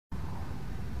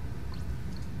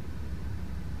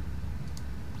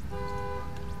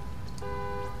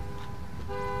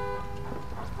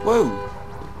Whoa!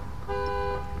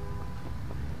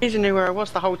 He knew where I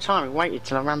was the whole time. He waited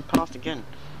till I ran past again.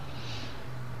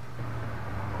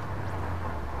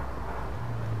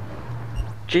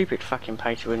 Stupid fucking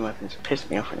pay-to-win weapons piss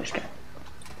me off in this game.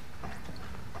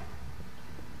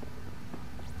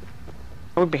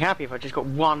 I would be happy if I just got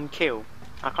one kill.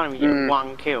 I can't even get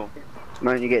one kill. The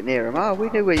moment you get near him, oh, we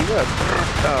knew where you were.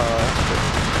 Oh,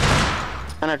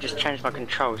 and I just changed my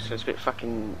controls, so it's a bit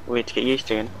fucking weird to get used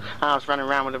to. And I was running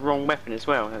around with the wrong weapon as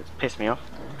well. That pissed me off.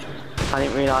 I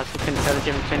didn't realise we couldn't tell the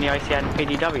difference between the OCA and the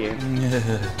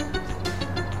PDW.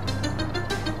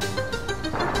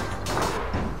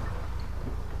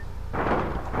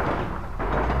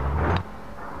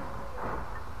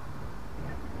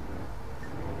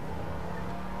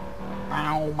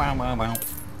 Wow, wow, wow.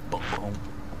 Boom, boom,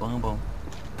 boom, boom.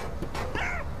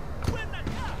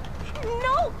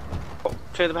 No! Oh,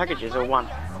 2 of the packages or 1?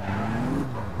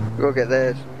 we've got to get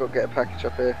theirs. We've got to get a package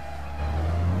up here.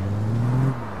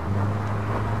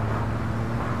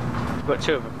 We've got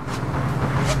 2 of them.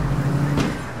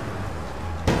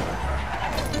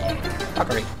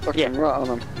 Fuckery. Fucking right on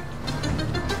them.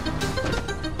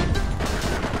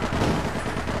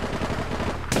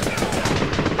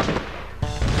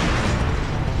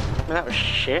 That was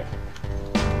shit.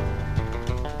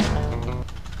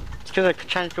 It's because I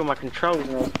changed all my controls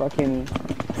and I was fucking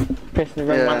pressing the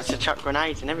wrong ones to chuck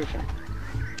grenades and everything.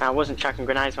 I wasn't chucking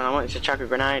grenades when I wanted to chuck a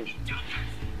grenade.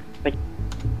 Like,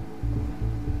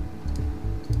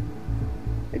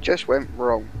 It just went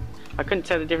wrong. I couldn't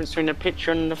tell the difference between the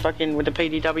picture and the fucking with the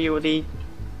PDW or the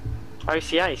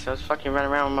OCA, so I was fucking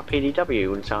running around with my PDW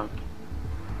all the time.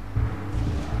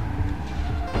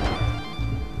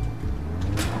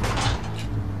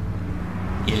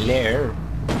 Hello.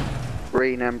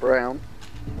 Green and brown.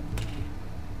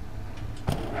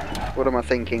 What am I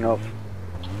thinking of?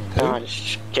 Alright, let's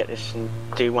just get this and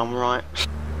do one right.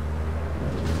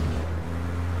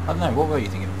 I don't know, what were you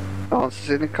thinking? Answers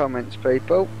in the comments,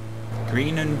 people.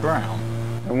 Green and brown?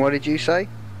 And what did you say?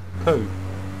 Poo.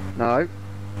 No.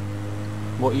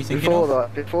 What are you thinking Before of?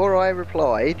 that, before I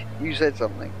replied, you said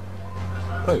something.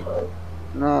 Poo.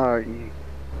 No. You...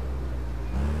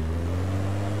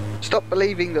 Stop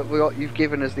believing that you've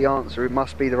given us the answer. It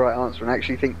must be the right answer, and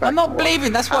actually think back. I'm not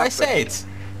believing, that's what I said.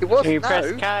 It wasn't. You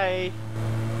press No. K.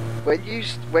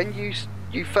 When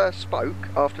you first spoke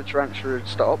after Tarantula had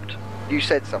stopped, you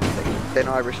said something. Then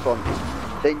I responded.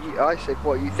 Then I said,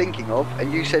 "What are you thinking of?"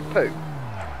 And you said poo.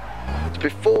 It's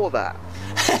before that.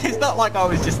 It's not like I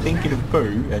was just thinking of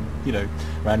poo and, you know,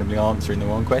 randomly answering the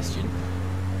wrong question.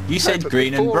 You said but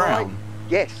green and before brown.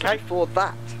 Yes, before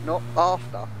that, not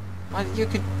after. You're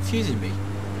confusing me.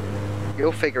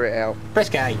 You'll figure it out. Press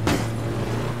K.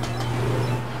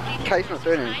 K's not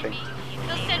doing anything.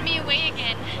 He'll send me away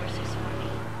again. I'm so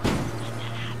sorry.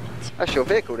 That's your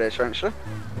vehicle there, Tarantula.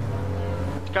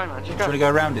 Just go, man, just Do you go. want to go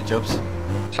around it, Jobs?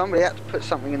 Somebody had to put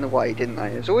something in the way, didn't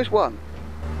they? There's always one.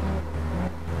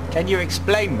 Can you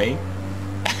explain me?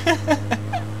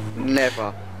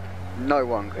 Never. No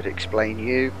one could explain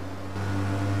you.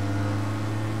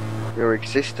 Your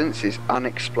existence is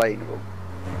unexplainable.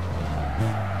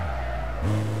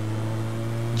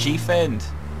 G-Fend.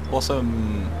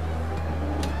 Awesome.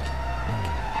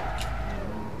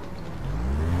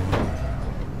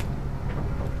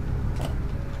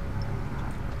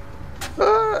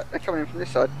 They're coming in from this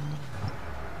side.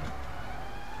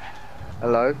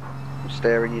 Hello? I'm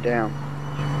staring you down.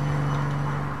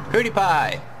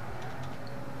 PewDiePie.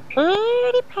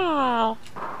 PewDiePie.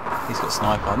 He's got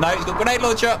sniper. No, he's got grenade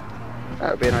launcher.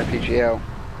 That would be an OPGL.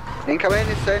 Incoming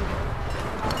is sent.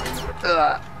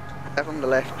 Up on the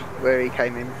left, where he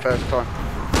came in first time.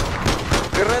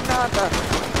 Granada!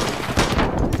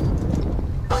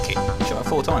 Fuck it. Shot her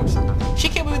 4 times. She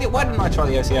killed me with it. Why didn't I try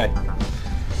the OCA?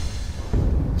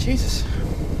 Jesus.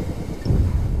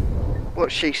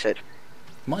 What she said.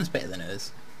 Mine's better than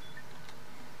hers.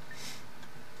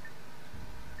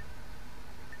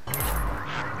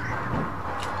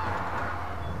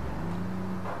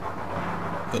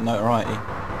 Got notoriety.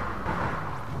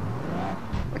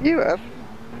 You have?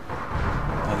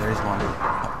 Oh, there is one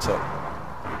up top.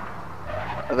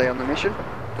 Are they on the mission?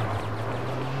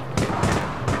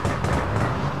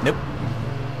 Nope.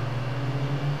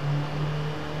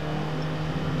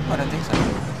 I don't think so.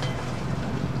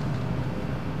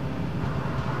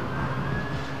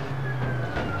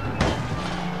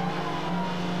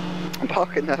 I'm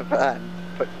parking that van,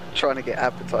 but trying to get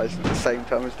advertised at the same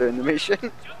time as doing the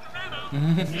mission.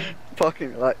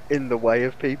 Parking like in the way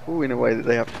of people in a way that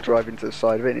they have to drive into the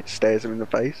side of it and it stares them in the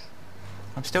face.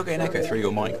 I'm still getting echo through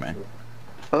your mic, man.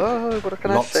 Oh, what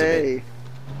can Lots I of say?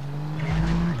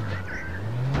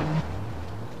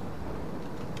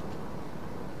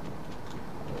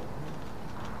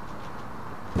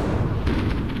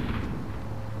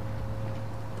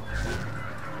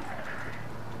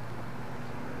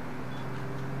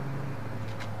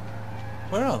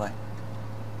 Where are they?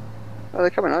 Oh,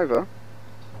 they're coming over.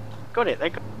 Got it,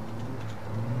 they got...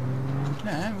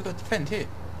 No, we've got to defend here.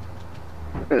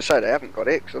 I'm going to say they haven't got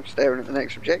it because I'm staring at the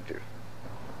next objective.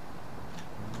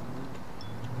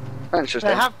 And it's just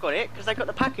They have got it, because they got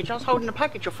the package. I was holding the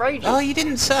package off for ages. Oh, you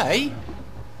didn't say?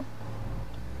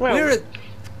 Well, We're at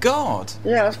guard.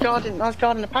 yeah, I was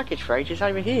guarding the package for ages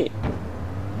over here.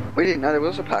 We didn't know there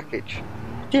was a package.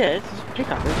 Yeah, there's a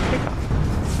pickup, there's a pickup.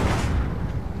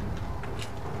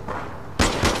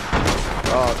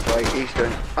 Oh, great, he's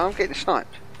doing... I'm getting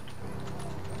sniped.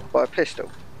 By a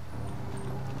pistol.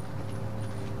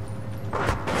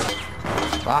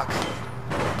 Fuck.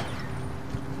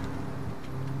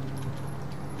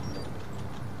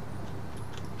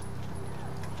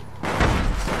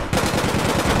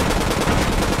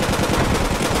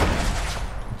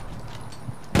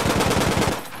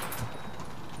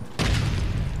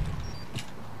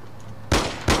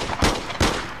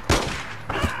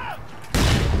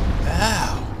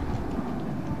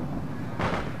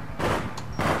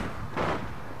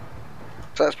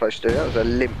 So that's supposed to do. That was a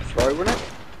limp throw, wasn't it?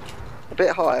 A bit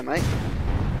higher, mate.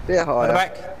 A bit At the higher.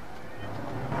 back.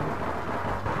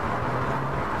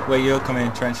 Where you're coming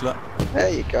in, Tarantula. There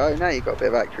you go. Now you've got a bit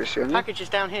of accuracy on you. Package is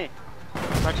down here. I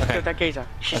just Okay. killed that geezer.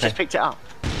 She's Okay. just picked it up.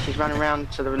 She's running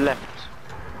around to the left.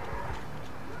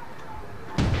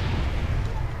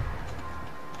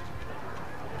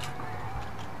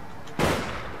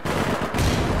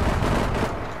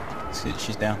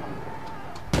 She's down.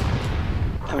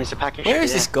 That means the package. Where should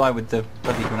is be this guy with the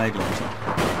bloody grenade launcher? there.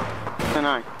 I don't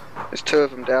know. There's two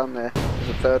of them down there. There's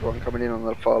a third one coming in on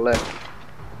the far left.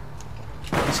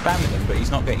 He's spamming them, but he's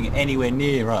not getting anywhere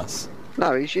near us.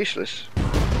 No, he's useless.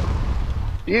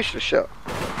 Useless shot.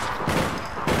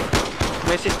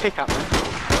 Where's this pickup, man?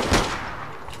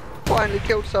 Finally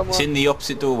killed someone. It's in the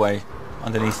opposite doorway,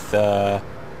 underneath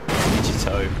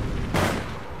Digito.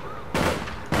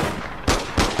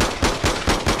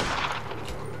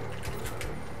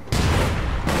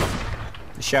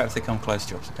 Shout if they come close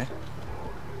to us, okay?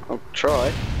 I'll try.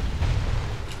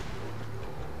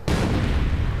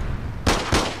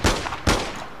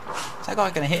 Is that guy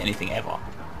going to hit anything ever?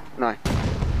 No.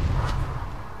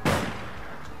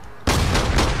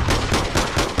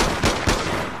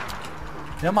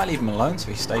 You know, I might leave him alone so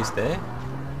he stays there.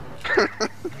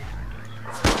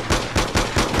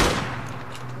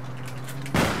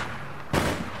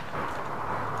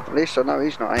 At least I know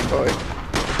he's not aimbotted.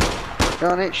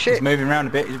 Darn it, shit. He's moving around a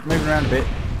bit,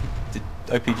 The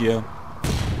OPGL.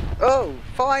 Oh,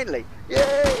 finally!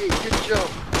 Yay! Good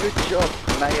job,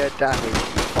 Mayor damage.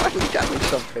 Finally damaged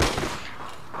something.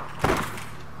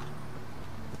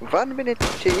 1 minute,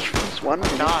 Chief. 1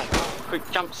 minute. No. Quick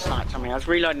jump sniped on me. I was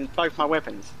reloading both my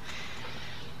weapons.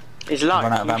 He's low. I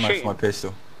ran out of He's ammo for shooting. my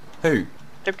pistol. Who?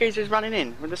 The geezer's running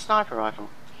in with a sniper rifle.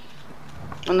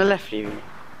 On the left of you.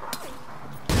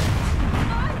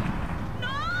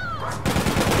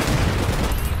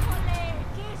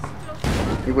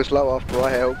 He was low after I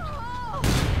helped.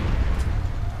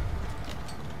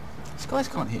 These guys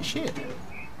can't hit shit.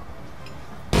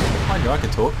 Mind you, I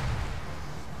could talk.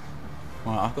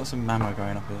 Right, I've got some ammo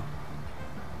going up here.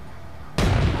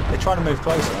 They're trying to move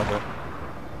closer, but...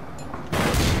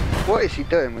 What is he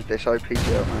doing with this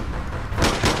OPGL, man?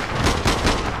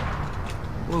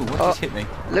 Ooh, what just hit me?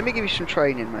 Let me give you some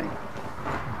training, mate.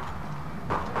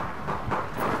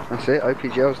 That's it,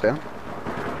 OPGL's down.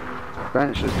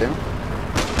 Vanisher's down.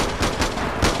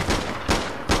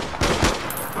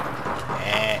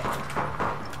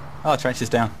 Oh, Trench is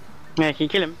down. Yeah, can you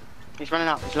kill him? He's running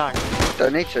up. He's low.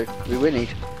 Don't need to. We winnied.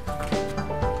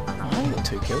 Oh, I got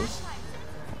 2 kills.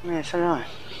 Yeah, so low.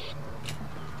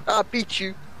 I beat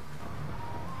you.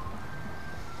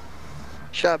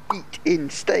 Shall beat in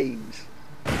stains.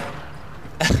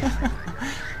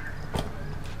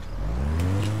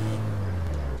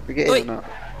 We get Oi. in or not?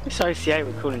 This OCA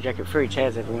with Cooling Jacket 3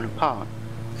 tears everyone apart.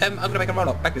 I'm gonna make a run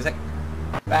up. Back in a sec.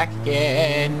 Back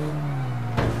again.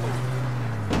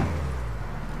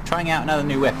 Trying out another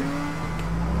new weapon.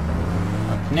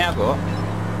 I've now got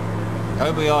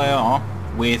OBIR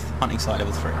with hunting sight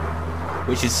level 3,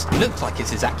 which is looks like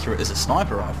it's as accurate as a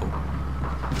sniper rifle,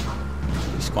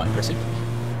 which is quite impressive.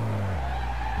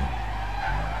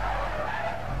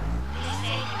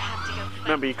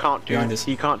 Remember, you can't do Behind us.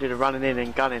 you can't do the running in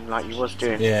and gunning like you was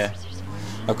doing. Yeah,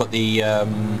 I've got the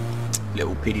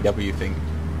little PDW thing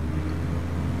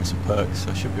and some perks,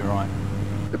 so I should be right.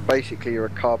 But basically, you're a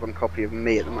carbon copy of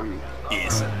me at the moment.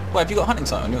 Yes. Well, have you got hunting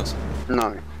sight on yours? No.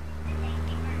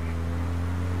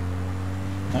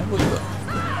 No, what have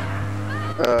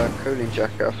you got? Cooling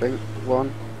jacket, I think.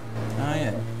 One. Oh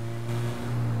yeah.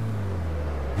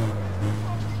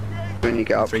 When you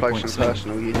get up 3 close point and swing.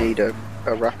 personal, you need a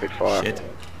rapid fire. Shit.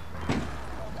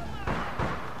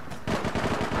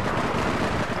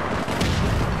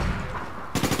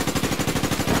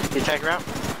 You take her out?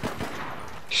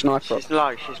 Sniper. She's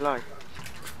low, she's low.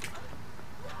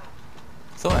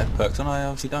 Thought I had perks on, I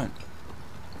obviously don't.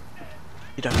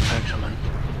 You don't have perks on, man.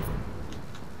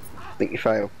 I think you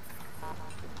fail.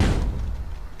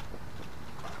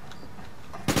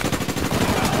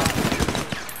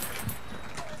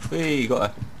 Whee,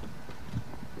 got her.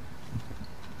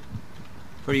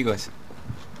 Where are you guys?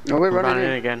 Oh, we're We're running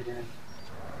in. again.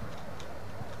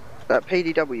 That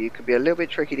PDW could be a little bit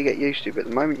tricky to get used to, but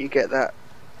the moment you get that,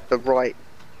 the right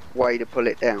way to pull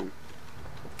it down,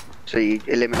 so you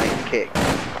eliminate the kick,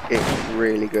 it's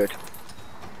really good.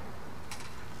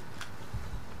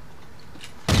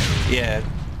 Yeah.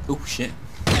 Oh shit.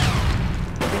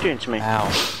 What are you doing to me?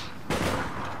 Ow.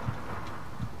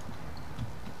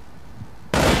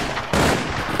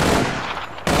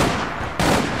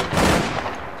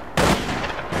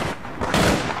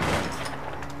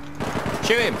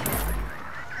 Shoot him!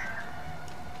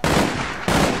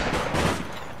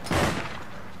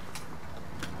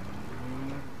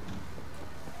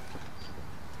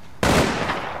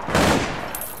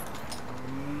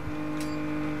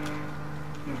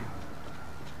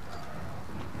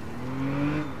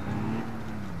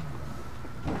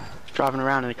 Driving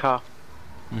around in the car.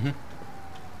 Mm-hmm.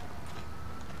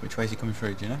 Which way is he coming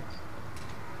through, do you know?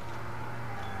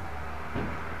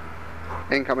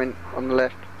 Incoming on the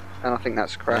left, and I think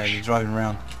that's a Yeah, crash. he's driving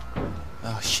around.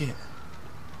 Oh shit.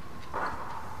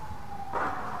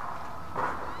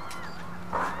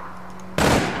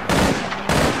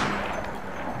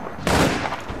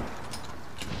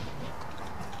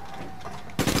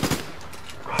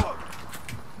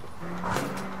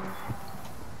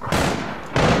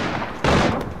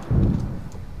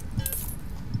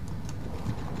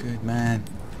 Good man.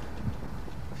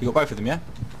 You got both of them, yeah?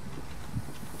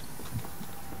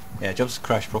 Yeah, Jobs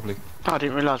crashed properly. Oh, I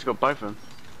didn't realise I got both of them.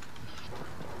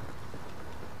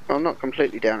 I'm not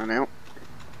completely down and out.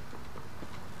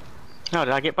 No,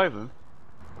 did I get both of them?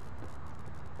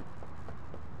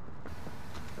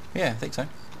 Yeah, I think so.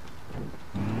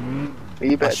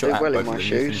 You I better shot do at well both in of my them, you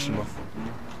finished shoes. them off.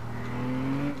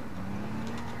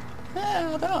 Yeah, I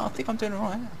don't know, I think I'm doing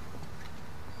alright.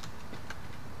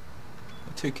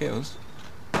 Got 2 kills.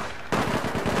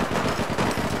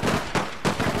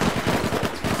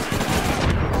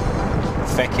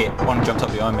 Feck it, one jumped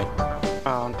up behind me.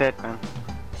 Oh, I'm dead, man.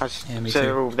 I just Yeah, me said too.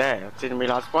 they're all there. I didn't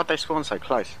realise. Why'd they spawn so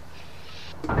close?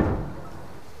 Oh,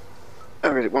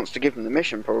 because it wants to give them the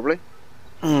mission, probably.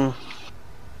 Hmm.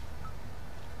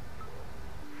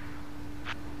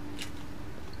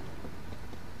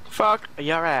 Fuck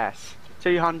your ass.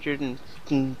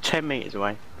 210 metres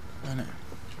away. I know.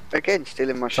 Again, still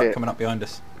in my Truck shit. coming up behind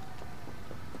us.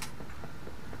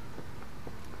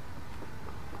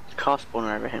 Car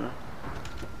spawner over here, man.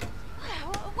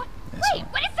 That's Wait,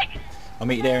 alright. wait a second! I'll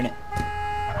meet you there, innit?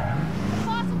 The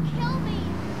boss will kill me!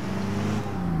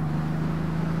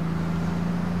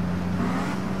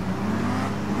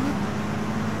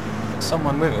 There's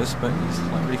someone with us, but he's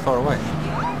like really far away.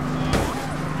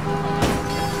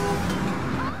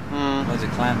 Hmm. Loads of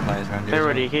clan players around here. They're as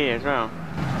already here as well.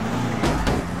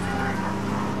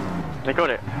 They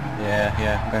got it. well.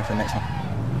 Yeah, I'm going for the next one.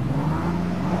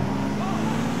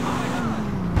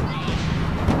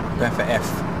 I'm going for F.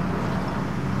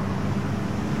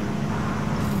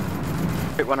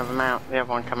 Took one of them out. The other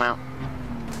one come out.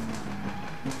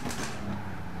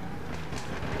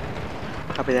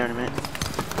 I'll be there in a minute.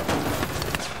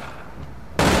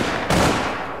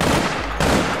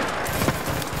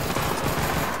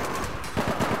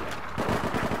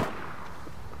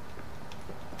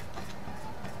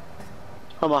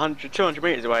 I'm 100, 200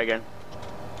 metres away again.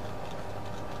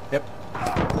 Yep.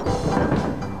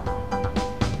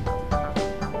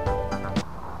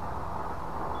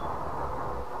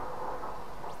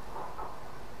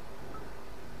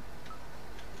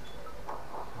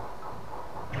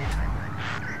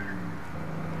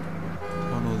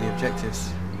 On all the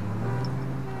objectives.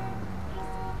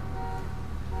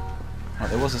 Right,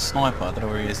 there was a sniper, I don't know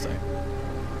where he is though.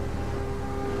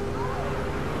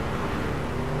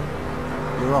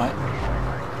 You're right.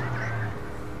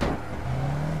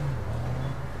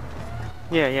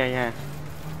 Yeah.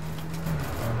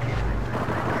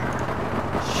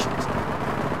 Shit.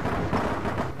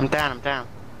 I'm down.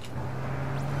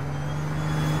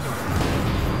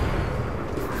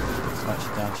 It's like she's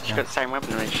down, She's she's got down. the same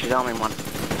weapon as me. She's arming one.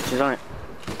 She's on it.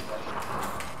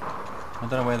 I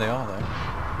don't know where they are though.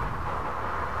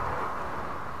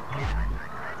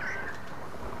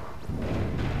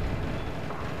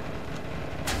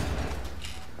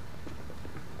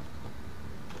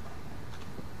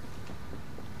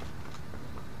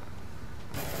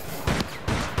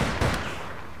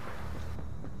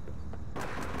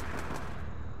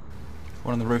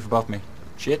 One on the roof above me.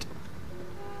 Shit.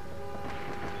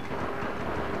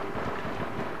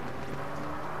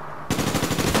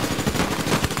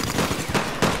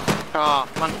 Oh,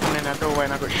 one coming in that doorway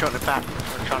and I got shot in the back.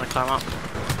 I'm trying to climb up.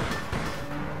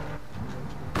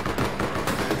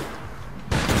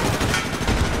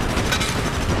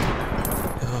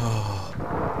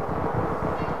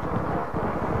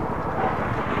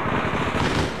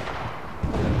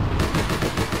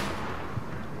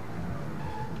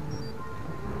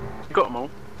 You got them all?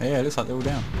 Yeah, it looks like they're all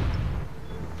down.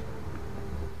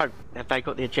 Oh, have they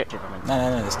got the objective? I mean?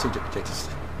 No, there's 2 objectives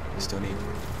we still need.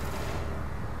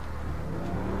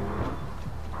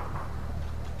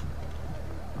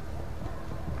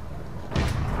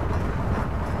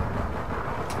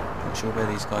 Not sure where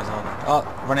these guys are. Oh,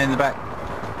 running in the back.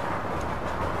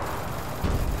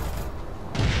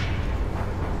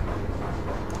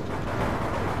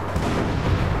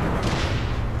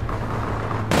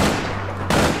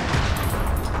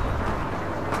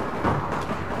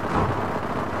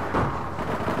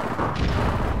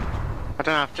 I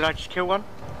don't know, did I just kill one?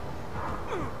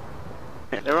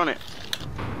 Yeah, they're on it.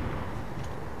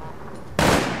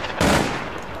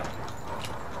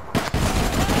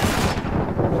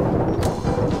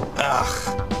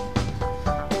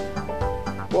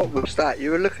 What was that?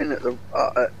 You were looking at the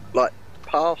like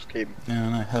past him. Yeah, I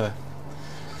know, her.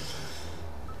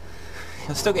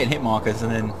 I'm still getting hit markers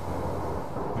and then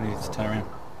we need to turn around.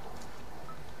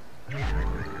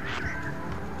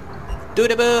 Do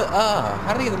it a bit! Ah,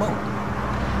 how did I get them all?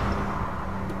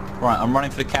 Right, I'm running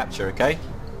for the capture, okay?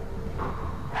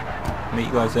 Meet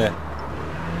you guys there.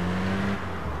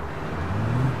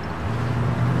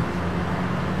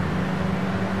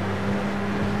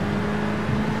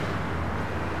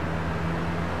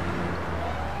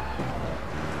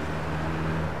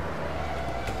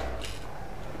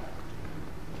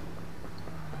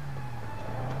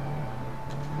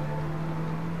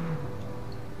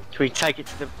 Should we take it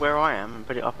to where I am and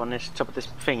put it up on this top of this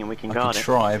thing and we can I guard could it?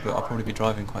 try, but I'll probably be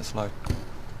driving quite slow.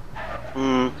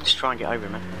 Just try and get over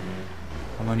it, man.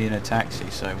 I'm only in a taxi,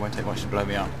 so it won't take much to blow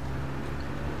me up.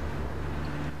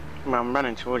 Well, I'm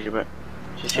running towards you, but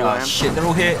do you see where I Oh am? shit, they're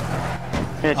all here!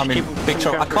 Yeah, I'm just in keep big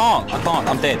trouble. I can't,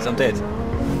 I'm dead,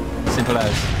 Simple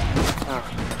as. Oh,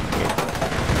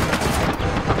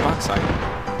 Fuck's sake.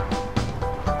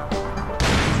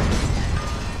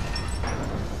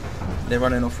 They're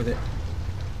running off with it.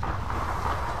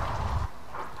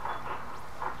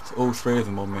 It's all 3 of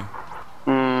them on me.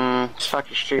 it's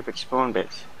fucking stupid spawn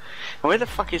bits. And where the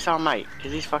fuck is our mate?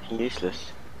 Because he's fucking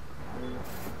useless.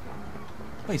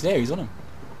 Oh, he's there, he's on him.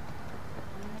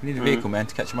 We need a vehicle, man,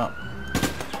 to catch him up.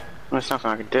 Well, there's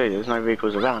nothing I can do. There's no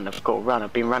vehicles around. I've got to run.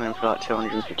 I've been running for like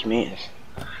 250 metres.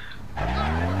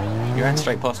 You ran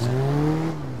straight past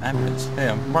ambulance. Here,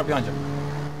 I'm right behind you.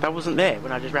 That wasn't there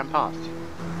when I just ran past.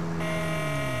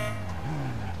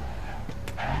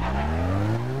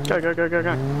 Go, go, go, go,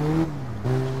 go.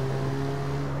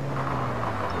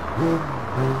 You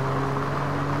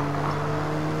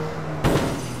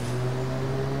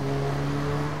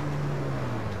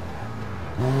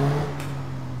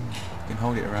can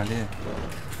hold it around here.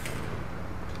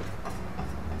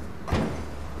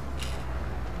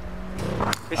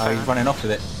 This Oh, way, he's man. running off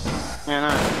with it. Yeah,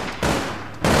 no.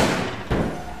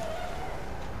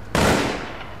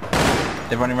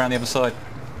 They're running around the other side.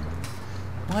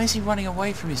 Why is he running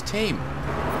away from his team?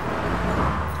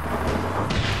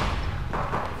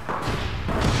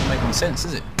 Doesn't make any sense,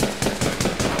 does it?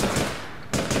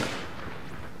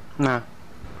 No.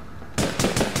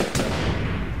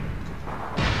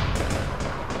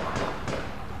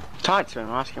 Tied to him,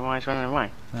 asking why he's running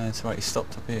away. No, it's right, he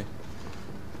stopped up here.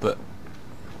 But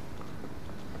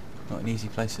not an easy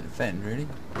place to defend, really.